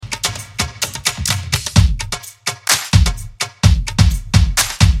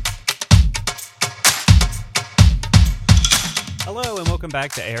Hello and welcome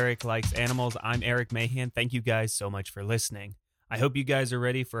back to Eric Likes Animals. I'm Eric Mahan. Thank you guys so much for listening. I hope you guys are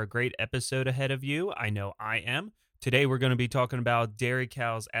ready for a great episode ahead of you. I know I am. Today we're going to be talking about dairy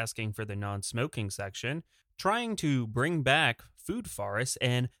cows asking for the non-smoking section, trying to bring back food forests,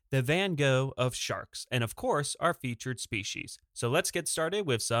 and the Van Gogh of sharks, and of course our featured species. So let's get started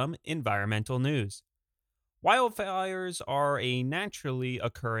with some environmental news. Wildfires are a naturally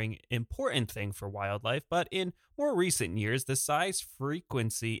occurring important thing for wildlife, but in more recent years, the size,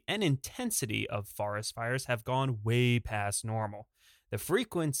 frequency, and intensity of forest fires have gone way past normal. The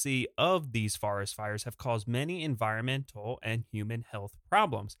frequency of these forest fires have caused many environmental and human health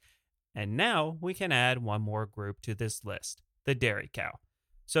problems. And now we can add one more group to this list, the dairy cow.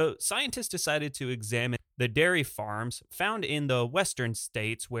 So scientists decided to examine the dairy farms found in the western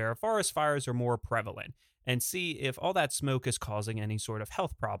states where forest fires are more prevalent, and see if all that smoke is causing any sort of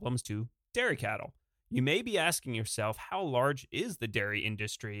health problems to dairy cattle. You may be asking yourself, how large is the dairy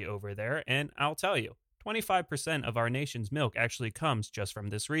industry over there? And I'll tell you, 25% of our nation's milk actually comes just from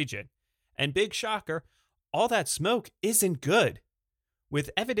this region. And big shocker, all that smoke isn't good, with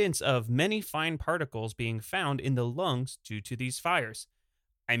evidence of many fine particles being found in the lungs due to these fires.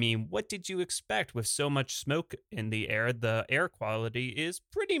 I mean, what did you expect with so much smoke in the air? The air quality is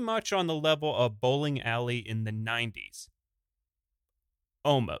pretty much on the level of bowling alley in the 90s.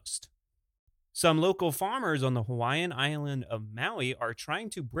 Almost. Some local farmers on the Hawaiian island of Maui are trying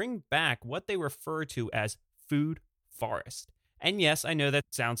to bring back what they refer to as food forest. And yes, I know that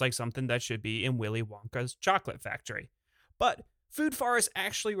sounds like something that should be in Willy Wonka's chocolate factory. But food forest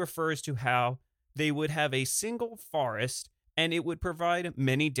actually refers to how they would have a single forest and it would provide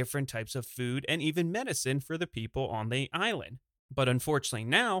many different types of food and even medicine for the people on the island. But unfortunately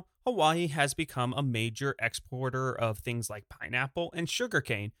now, Hawaii has become a major exporter of things like pineapple and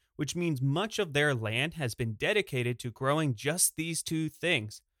sugarcane, which means much of their land has been dedicated to growing just these two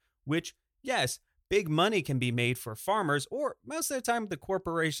things. Which, yes, big money can be made for farmers, or most of the time the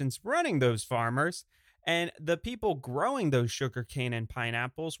corporations running those farmers. And the people growing those sugarcane and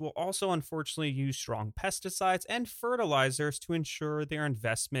pineapples will also unfortunately use strong pesticides and fertilizers to ensure their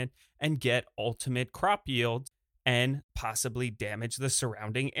investment and get ultimate crop yields and possibly damage the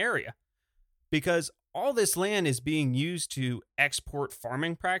surrounding area. Because all this land is being used to export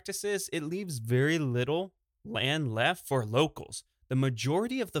farming practices, it leaves very little land left for locals. The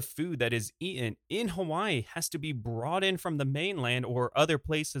majority of the food that is eaten in Hawaii has to be brought in from the mainland or other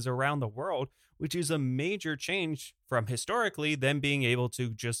places around the world, which is a major change from historically them being able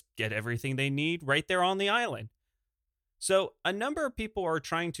to just get everything they need right there on the island. So a number of people are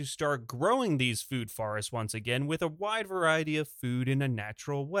trying to start growing these food forests once again with a wide variety of food in a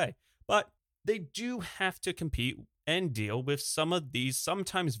natural way. But they do have to compete and deal with some of these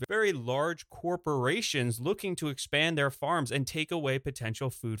sometimes very large corporations looking to expand their farms and take away potential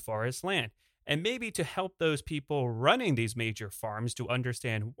food forest land. And maybe to help those people running these major farms to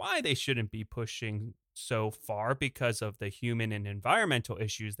understand why they shouldn't be pushing so far because of the human and environmental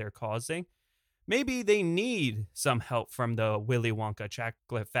issues they're causing, maybe they need some help from the Willy Wonka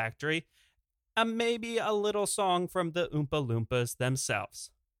chocolate factory, and maybe a little song from the Oompa Loompas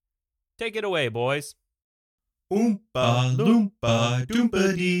themselves. Take it away, boys. Oompa Loompa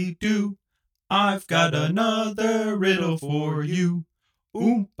Doompa Doo, I've got another riddle for you.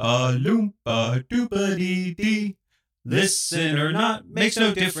 Oompa Loompa Doopa Dee, listen or not makes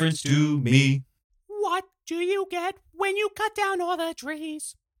no difference to me. What do you get when you cut down all the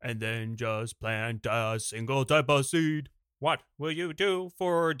trees and then just plant a single type of seed? What will you do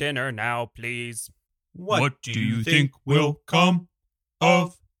for dinner now, please? What do you think will come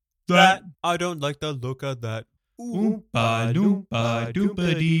of that? I don't like the look of that. Oompa Loompa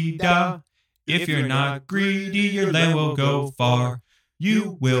Doopa Dee Da, if you're not greedy, your land will go far.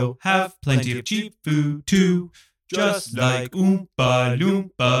 You will have plenty of cheap food too, just like Oompa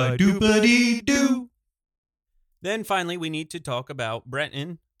Loompa Doopa Dee Doo. Then finally, we need to talk about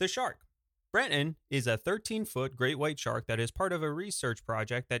Brenton the shark. Brenton is a 13-foot great white shark that is part of a research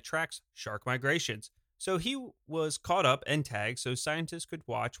project that tracks shark migrations. So he was caught up and tagged so scientists could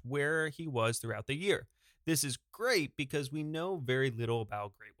watch where he was throughout the year. This is great because we know very little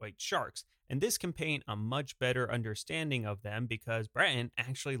about great white sharks, and this can paint a much better understanding of them because Brenton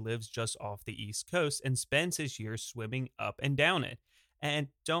actually lives just off the East Coast and spends his years swimming up and down it. And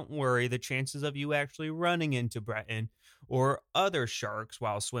don't worry, the chances of you actually running into Brenton or other sharks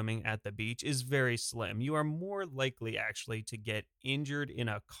while swimming at the beach is very slim. You are more likely actually to get injured in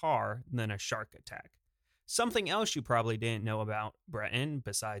a car than a shark attack. Something else you probably didn't know about Brenton,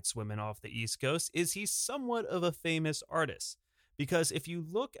 besides swimming off the East Coast, is he's somewhat of a famous artist. because if you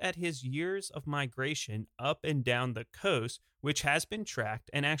look at his years of migration up and down the coast, which has been tracked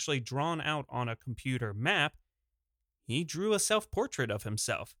and actually drawn out on a computer map, he drew a self-portrait of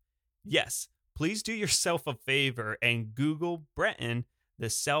himself. Yes, please do yourself a favor and Google Breton, the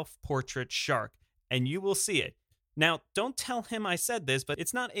self-portrait shark, and you will see it. Now, don't tell him I said this, but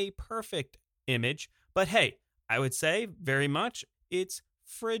it's not a perfect image, but hey, I would say very much it's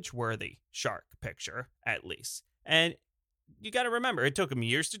fridge-worthy shark picture, at least. And you got to remember, it took him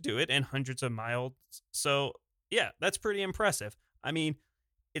years to do it and hundreds of miles. So, yeah, that's pretty impressive. I mean,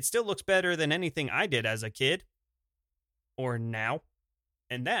 it still looks better than anything I did as a kid or now.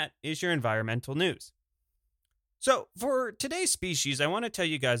 And that is your environmental news. So, for today's species, I want to tell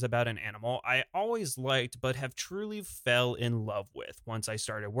you guys about an animal I always liked but have truly fell in love with once I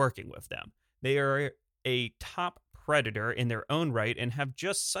started working with them. They are a top predator in their own right and have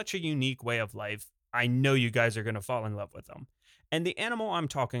just such a unique way of life. I know you guys are going to fall in love with them. And the animal I'm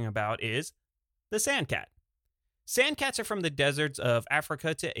talking about is the sandcat. Sandcats are from the deserts of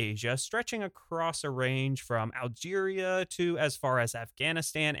Africa to Asia, stretching across a range from Algeria to as far as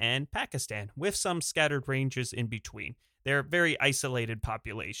Afghanistan and Pakistan, with some scattered ranges in between. They're very isolated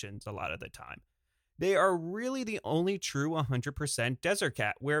populations a lot of the time. They are really the only true 100% desert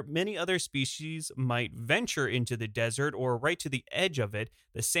cat, where many other species might venture into the desert or right to the edge of it.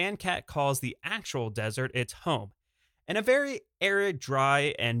 The sandcat calls the actual desert its home, and a very arid,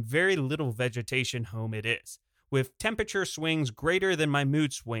 dry, and very little vegetation home it is, with temperature swings greater than my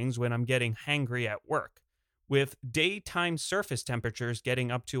mood swings when I'm getting hangry at work, with daytime surface temperatures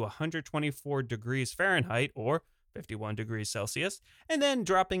getting up to 124 degrees Fahrenheit or 51 degrees Celsius, and then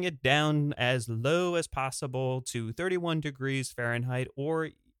dropping it down as low as possible to 31 degrees Fahrenheit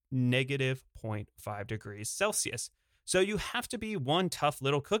or negative 0.5 degrees Celsius. So you have to be one tough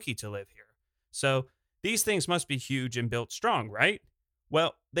little cookie to live here. So these things must be huge and built strong, right?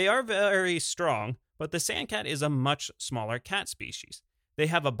 Well, they are very strong, but the sandcat is a much smaller cat species. They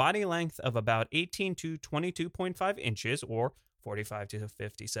have a body length of about 18 to 22.5 inches or 45 to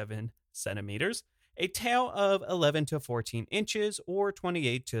 57 centimeters, a tail of 11 to 14 inches or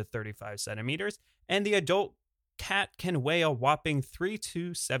 28 to 35 centimeters, and the adult cat can weigh a whopping 3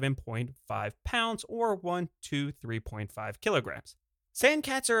 to 7.5 pounds or 1 to 3.5 kilograms.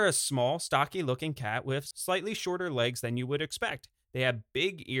 Sandcats are a small, stocky-looking cat with slightly shorter legs than you would expect. They have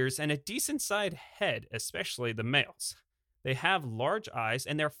big ears and a decent-sized head, especially the males. They have large eyes,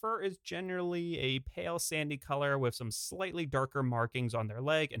 and their fur is generally a pale sandy color with some slightly darker markings on their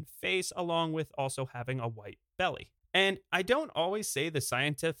leg and face, along with also having a white belly. And I don't always say the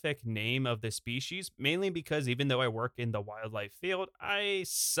scientific name of the species, mainly because even though I work in the wildlife field, I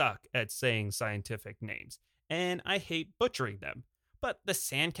suck at saying scientific names, and I hate butchering them. But the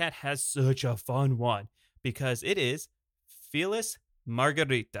sandcat has such a fun one, because it is Felis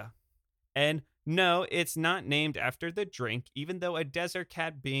margarita. And no, it's not named after the drink, even though a desert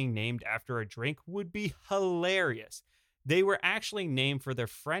cat being named after a drink would be hilarious. They were actually named for the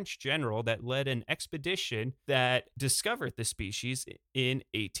French general that led an expedition that discovered the species in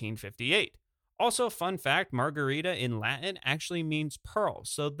 1858. Also, fun fact, margarita in Latin actually means pearl,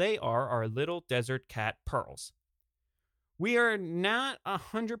 so they are our little desert cat pearls. We are not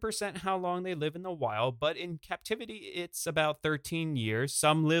 100% how long they live in the wild, but in captivity, it's about 13 years.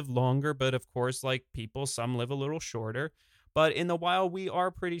 Some live longer, but of course, like people, some live a little shorter. But in the wild, we are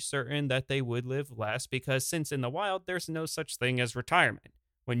pretty certain that they would live less because since in the wild, there's no such thing as retirement.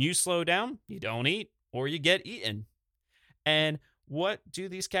 When you slow down, you don't eat or you get eaten. And what do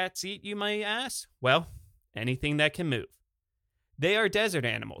these cats eat, you might ask? Well, anything that can move. They are desert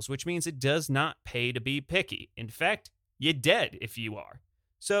animals, which means it does not pay to be picky. In fact, you're dead if you are.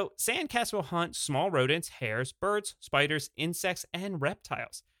 So, sandcats will hunt small rodents, hares, birds, spiders, insects, and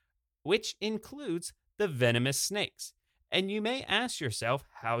reptiles, which includes the venomous snakes. And you may ask yourself,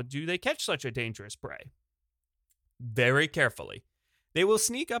 how do they catch such a dangerous prey? Very carefully. They will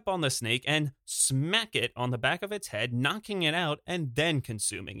sneak up on the snake and smack it on the back of its head, knocking it out and then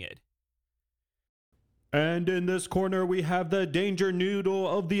consuming it. And in this corner, we have the danger noodle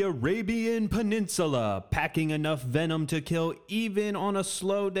of the Arabian Peninsula, packing enough venom to kill, even on a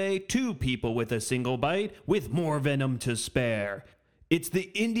slow day, 2 people with a single bite, with more venom to spare. It's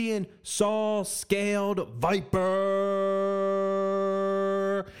the Indian saw-scaled viper.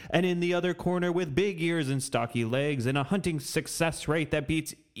 And in the other corner, with big ears and stocky legs and a hunting success rate that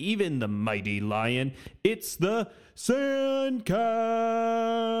beats even the mighty lion, it's the sandcat.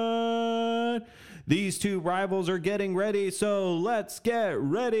 These 2 rivals are getting ready, so let's get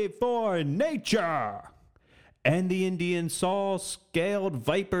ready for nature. And the Indian saw-scaled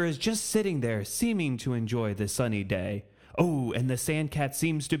viper is just sitting there, seeming to enjoy the sunny day. Oh, and the sandcat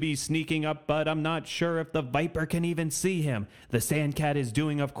seems to be sneaking up, but I'm not sure if the viper can even see him. The sandcat is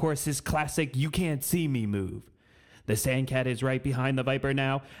doing, of course, his classic "you can't see me" move. The sandcat is right behind the viper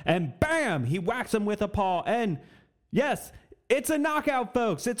now, and bam! He whacks him with a paw, and yes, it's a knockout,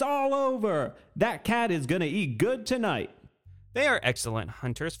 folks. It's all over. That cat is gonna eat good tonight. They are excellent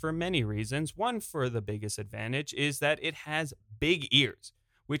hunters for many reasons. One, for the biggest advantage, is that it has big ears,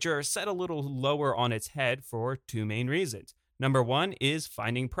 which are set a little lower on its head for two main reasons. Number one is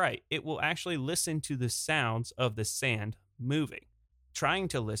finding prey. It will actually listen to the sounds of the sand moving, trying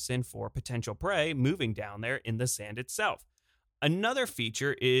to listen for potential prey moving down there in the sand itself. Another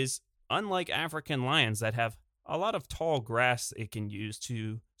feature is, unlike African lions that have a lot of tall grass it can use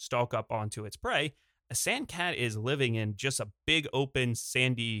to stalk up onto its prey, a sandcat is living in just a big open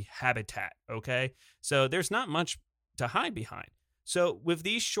sandy habitat, okay? So there's not much to hide behind. So with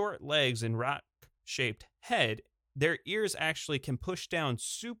these short legs and rock-shaped head, their ears actually can push down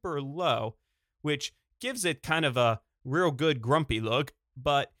super low, which gives it kind of a real good grumpy look,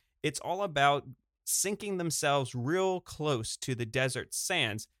 but it's all about sinking themselves real close to the desert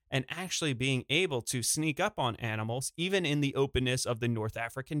sands and actually being able to sneak up on animals even in the openness of the North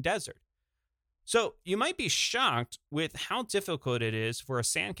African desert. So you might be shocked with how difficult it is for a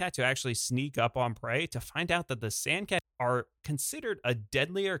sandcat to actually sneak up on prey, to find out that the sandcat are considered a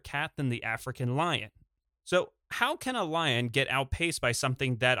deadlier cat than the African lion. So how can a lion get outpaced by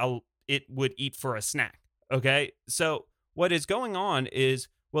something that it would eat for a snack? Okay, so what is going on is,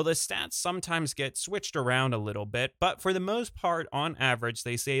 well, the stats sometimes get switched around a little bit, but for the most part, on average,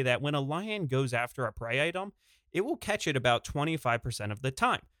 they say that when a lion goes after a prey item, it will catch it about 25% of the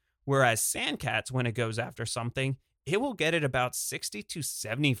time. Whereas sandcats, when it goes after something, it will get it about 60 to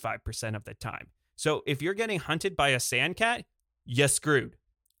 75% of the time. So if you're getting hunted by a sandcat, you're screwed.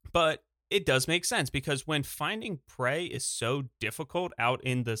 But it does make sense, because when finding prey is so difficult out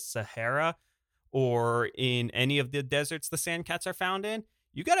in the Sahara or in any of the deserts the sandcats are found in,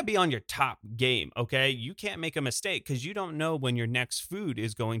 you got to be on your top game, okay? You can't make a mistake, because you don't know when your next food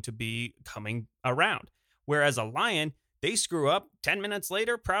is going to be coming around. Whereas a lion, they screw up, 10 minutes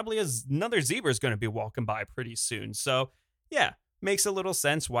later, probably another zebra is going to be walking by pretty soon. So, yeah, makes a little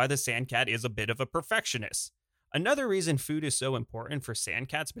sense why the sandcat is a bit of a perfectionist. Another reason food is so important for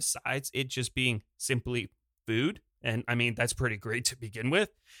sandcats, besides it just being simply food, and I mean, that's pretty great to begin with,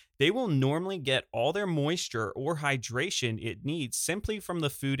 they will normally get all their moisture or hydration it needs simply from the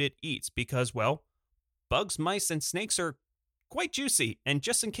food it eats, because, well, bugs, mice, and snakes are quite juicy. And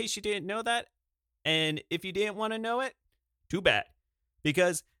just in case you didn't know that, and if you didn't want to know it, too bad,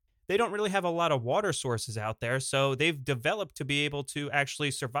 because they don't really have a lot of water sources out there, so they've developed to be able to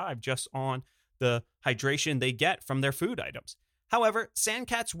actually survive just on the hydration they get from their food items. However,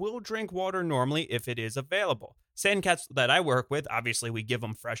 sandcats will drink water normally if it is available. Sandcats that I work with, obviously we give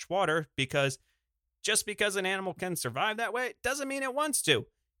them fresh water, because just because an animal can survive that way doesn't mean it wants to.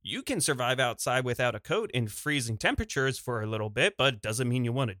 You can survive outside without a coat in freezing temperatures for a little bit, but it doesn't mean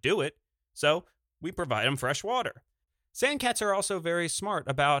you want to do it. So we provide them fresh water. Sandcats are also very smart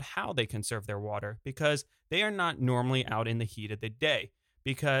about how they conserve their water, because they are not normally out in the heat of the day,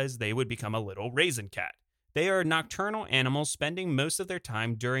 because they would become a little raisin cat. They are nocturnal animals, spending most of their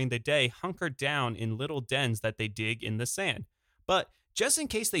time during the day hunkered down in little dens that they dig in the sand. But just in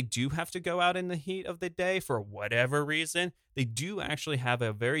case they do have to go out in the heat of the day for whatever reason, they do actually have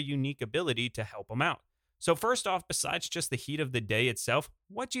a very unique ability to help them out. So first off, besides just the heat of the day itself,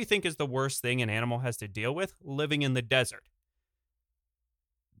 what do you think is the worst thing an animal has to deal with living in the desert?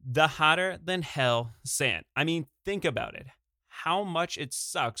 The hotter than hell sand. I mean, think about it. How much it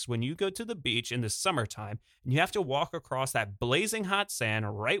sucks when you go to the beach in the summertime and you have to walk across that blazing hot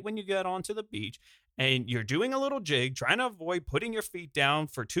sand right when you get onto the beach, and you're doing a little jig, trying to avoid putting your feet down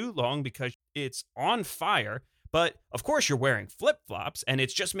for too long because it's on fire. But of course you're wearing flip-flops, and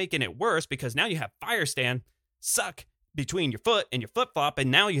it's just making it worse, because now you have fire stand suck between your foot and your flip-flop,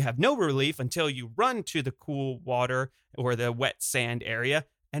 and now you have no relief until you run to the cool water or the wet sand area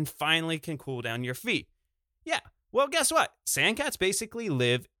and finally can cool down your feet. Yeah, well, guess what? Sandcats basically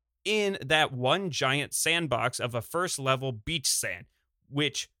live in that one giant sandbox of a first-level beach sand,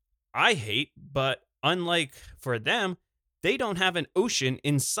 which I hate, but unlike for them, they don't have an ocean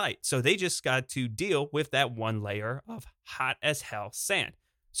in sight, so they just got to deal with that one layer of hot as hell sand.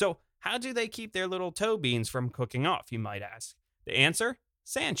 So how do they keep their little toe beans from cooking off, you might ask? The answer?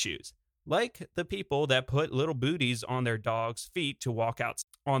 Sand shoes. Like the people that put little booties on their dogs' feet to walk out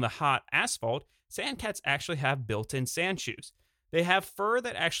on the hot asphalt, sandcats actually have built-in sand shoes. They have fur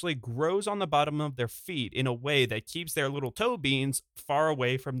that actually grows on the bottom of their feet in a way that keeps their little toe beans far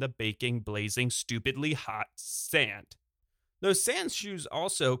away from the baking, blazing, stupidly hot sand. Those sand shoes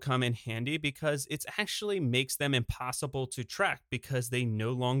also come in handy because it actually makes them impossible to track because they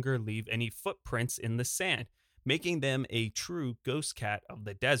no longer leave any footprints in the sand, making them a true ghost cat of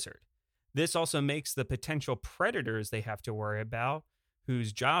the desert. This also makes the potential predators they have to worry about,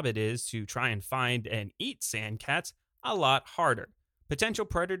 whose job it is to try and find and eat sand cats, a lot harder. Potential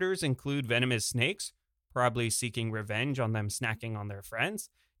predators include venomous snakes, probably seeking revenge on them snacking on their friends,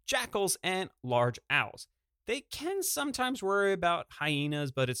 jackals, and large owls. They can sometimes worry about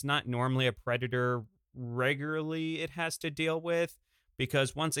hyenas, but it's not normally a predator regularly it has to deal with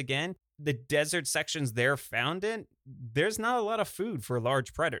because, once again, the desert sections they're found in, there's not a lot of food for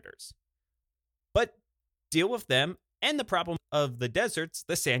large predators. But deal with them and the problem of the deserts,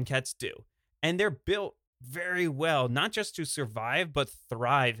 the sandcats do. And they're built very well, not just to survive, but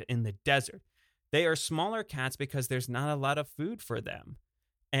thrive in the desert. They are smaller cats because there's not a lot of food for them.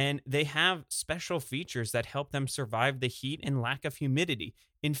 And they have special features that help them survive the heat and lack of humidity.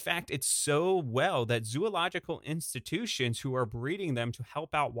 In fact, it's so well that zoological institutions who are breeding them to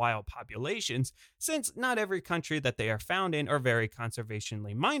help out wild populations, since not every country that they are found in are very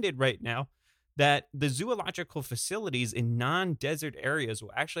conservationally minded right now, that the zoological facilities in non-desert areas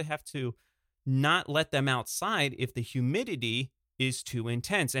will actually have to not let them outside if the humidity is too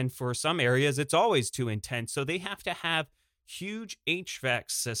intense. And for some areas, it's always too intense. So they have to have huge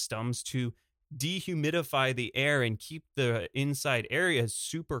HVAC systems to dehumidify the air and keep the inside areas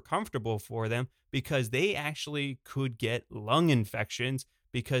super comfortable for them because they actually could get lung infections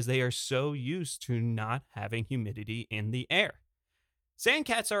because they are so used to not having humidity in the air.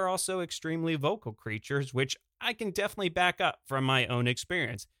 Sandcats are also extremely vocal creatures, which I can definitely back up from my own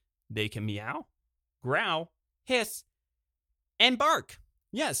experience. They can meow, growl, hiss, and bark.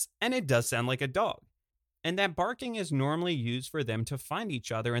 Yes, and it does sound like a dog. And that barking is normally used for them to find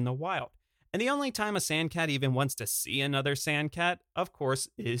each other in the wild. And the only time a sandcat even wants to see another sandcat, of course,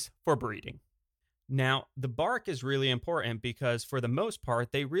 is for breeding. Now, the bark is really important because for the most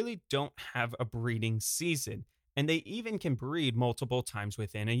part, they really don't have a breeding season, and they even can breed multiple times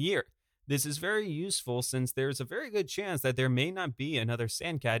within a year. This is very useful since there's a very good chance that there may not be another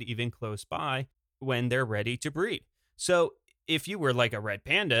sandcat even close by when they're ready to breed. So if you were like a red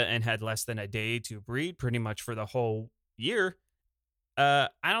panda and had less than a day to breed pretty much for the whole year, I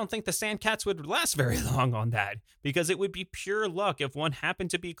don't think the sandcats would last very long on that because it would be pure luck if one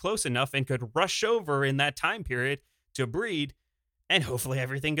happened to be close enough and could rush over in that time period to breed, and hopefully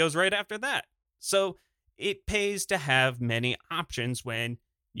everything goes right after that. So it pays to have many options when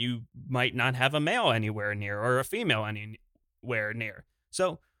you might not have a male anywhere near or a female anywhere near.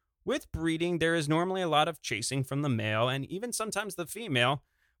 So with breeding, there is normally a lot of chasing from the male and even sometimes the female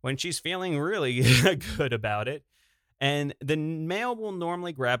when she's feeling really good about it. And the male will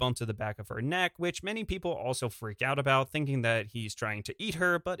normally grab onto the back of her neck, which many people also freak out about, thinking that he's trying to eat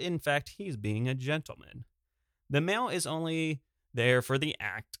her, but in fact, he's being a gentleman. The male is only there for the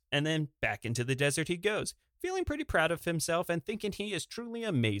act, and then back into the desert he goes, feeling pretty proud of himself and thinking he is truly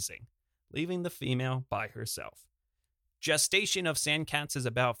amazing, leaving the female by herself. Gestation of sandcats is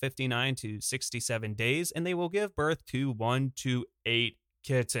about 59 to 67 days, and they will give birth to 1 to 8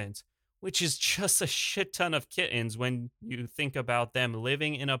 kittens, which is just a shit ton of kittens when you think about them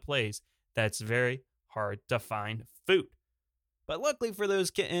living in a place that's very hard to find food. But luckily for those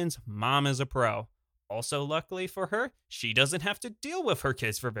kittens, mom is a pro. Also luckily for her, she doesn't have to deal with her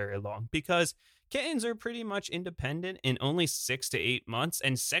kids for very long because kittens are pretty much independent in only 6 to 8 months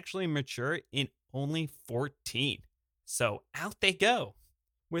and sexually mature in only 14. So out they go.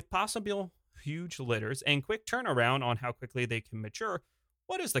 With possible huge litters and quick turnaround on how quickly they can mature,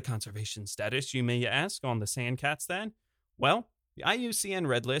 what is the conservation status, you may ask, on the sandcats then? Well, the IUCN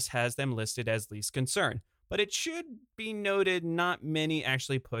Red List has them listed as least concern, but it should be noted not many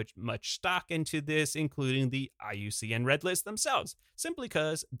actually put much stock into this, including the IUCN Red List themselves, simply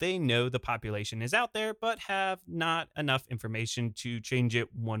because they know the population is out there but have not enough information to change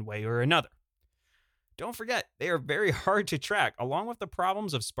it one way or another. Don't forget, they are very hard to track, along with the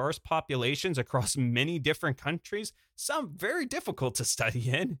problems of sparse populations across many different countries, some very difficult to study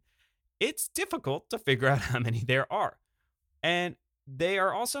in. It's difficult to figure out how many there are. And they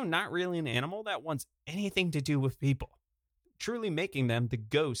are also not really an animal that wants anything to do with people, truly making them the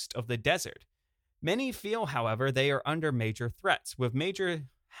ghost of the desert. Many feel, however, they are under major threats, with major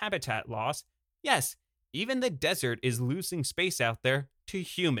habitat loss. Yes, even the desert is losing space out there to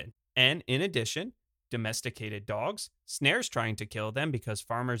human. And in addition, domesticated dogs, snares trying to kill them because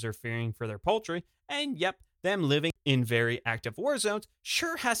farmers are fearing for their poultry, and yep, them living in very active war zones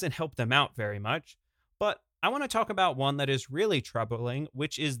sure hasn't helped them out very much. But I want to talk about one that is really troubling,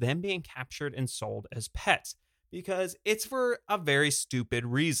 which is them being captured and sold as pets. because it's for a very stupid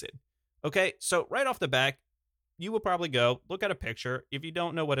reason. Okay, so right off the bat, you will probably go look at a picture if you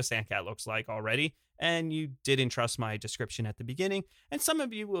don't know what a sandcat looks like already, and you didn't trust my description at the beginning, and some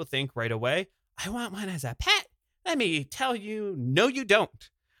of you will think right away, I want one as a pet. Let me tell you, no, you don't.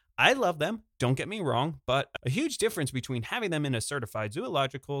 I love them, don't get me wrong, but a huge difference between having them in a certified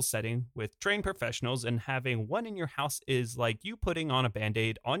zoological setting with trained professionals and having one in your house is like you putting on a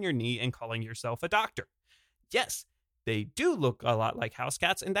band-aid on your knee and calling yourself a doctor. Yes, they do look a lot like house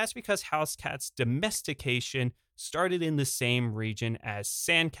cats, and that's because house cats' domestication started in the same region as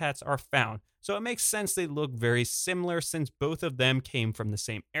sand cats are found. So it makes sense they look very similar since both of them came from the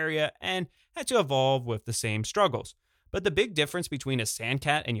same area and had to evolve with the same struggles. But the big difference between a sand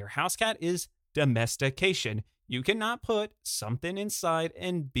cat and your house cat is domestication. You cannot put something inside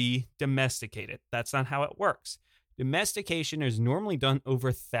and be domesticated. That's not how it works. Domestication is normally done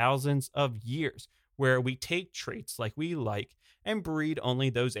over thousands of years, where we take traits like we like and breed only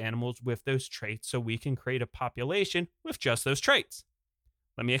those animals with those traits so we can create a population with just those traits.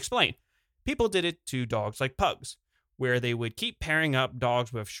 Let me explain. People did it to dogs like pugs, where they would keep pairing up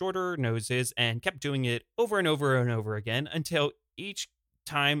dogs with shorter noses and kept doing it over and over and over again until each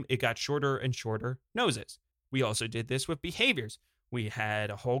time it got shorter and shorter noses. We also did this with behaviors. We had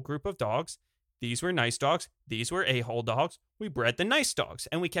a whole group of dogs. These were nice dogs. These were a-hole dogs. We bred the nice dogs,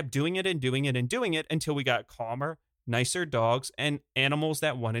 and we kept doing it and doing it and doing it until we got calmer, nicer dogs and animals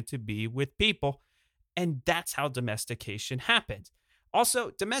that wanted to be with people. And that's how domestication happens.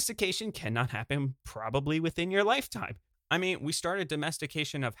 Also, domestication cannot happen probably within your lifetime. I mean, we started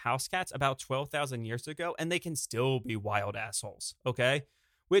domestication of house cats about 12,000 years ago, and they can still be wild assholes, okay?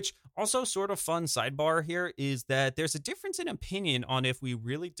 Which also sort of fun sidebar here is that there's a difference in opinion on if we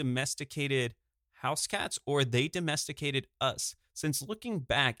really domesticated house cats or they domesticated us. Since looking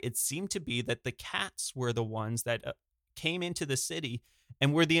back, it seemed to be that the cats were the ones that came into the city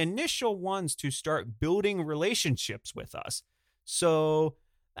and were the initial ones to start building relationships with us. So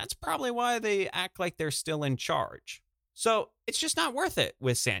that's probably why they act like they're still in charge. So it's just not worth it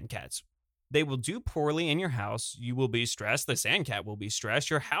with sand cats. They will do poorly in your house. You will be stressed. The sand cat will be stressed.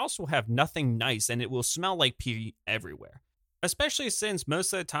 Your house will have nothing nice and it will smell like pee everywhere. Especially since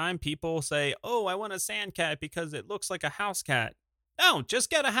most of the time people say, oh, I want a sand cat because it looks like a house cat. No, just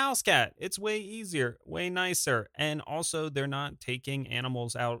get a house cat. It's way easier, way nicer. And also they're not taking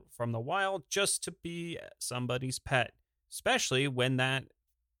animals out from the wild just to be somebody's pet. Especially when that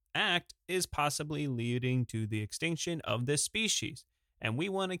act is possibly leading to the extinction of this species. And we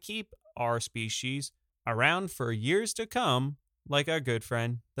want to keep our species around for years to come, like our good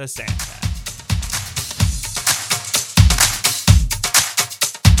friend, the sand cat.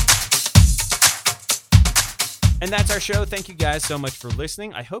 And that's our show. Thank you guys so much for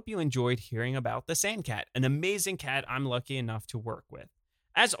listening. I hope you enjoyed hearing about the sand cat, an amazing cat I'm lucky enough to work with.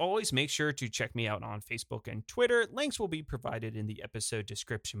 As always, make sure to check me out on Facebook and Twitter. Links will be provided in the episode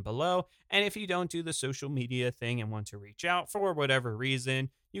description below. And if you don't do the social media thing and want to reach out for whatever reason,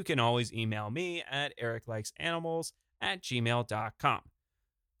 you can always email me at ericlikes.animals@gmail.com.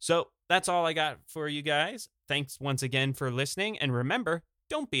 So that's all I got for you guys. Thanks once again for listening. And remember,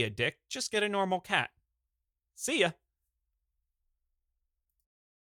 don't be a dick. Just get a normal cat. See ya.